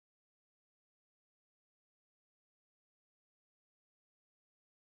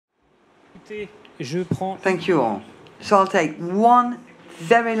Thank you all. So I'll take one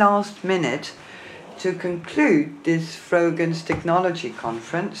very last minute to conclude this Frogans Technology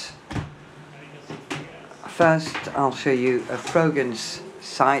Conference. First, I'll show you a Frogans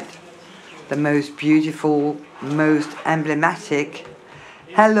site, the most beautiful, most emblematic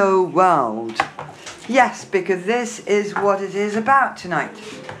Hello World. Yes, because this is what it is about tonight.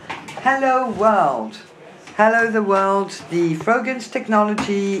 Hello World. Hello the world. The Frogans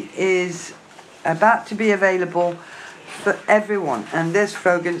technology is about to be available for everyone, and this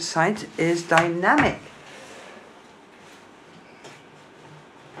Frogans site is dynamic.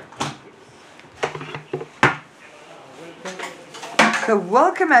 So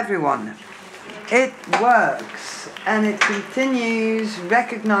welcome everyone. It works and it continues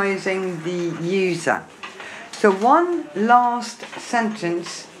recognizing the user. So one last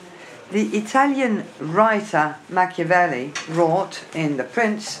sentence. The Italian writer Machiavelli wrote in The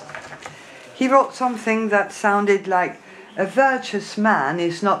Prince, he wrote something that sounded like, a virtuous man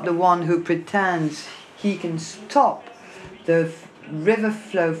is not the one who pretends he can stop the river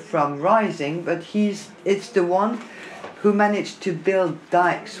flow from rising, but it's the one who managed to build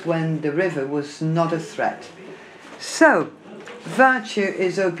dikes when the river was not a threat. So, virtue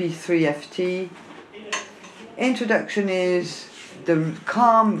is OP3FT, introduction is the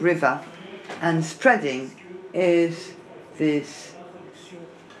calm river, and spreading is this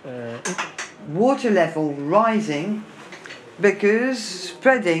water level rising, because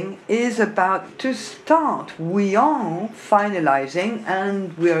spreading is about to start. We are finalizing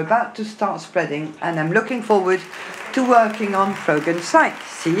and we're about to start spreading, and I'm looking forward to working on Frogans site.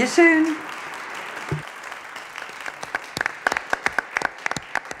 See you soon!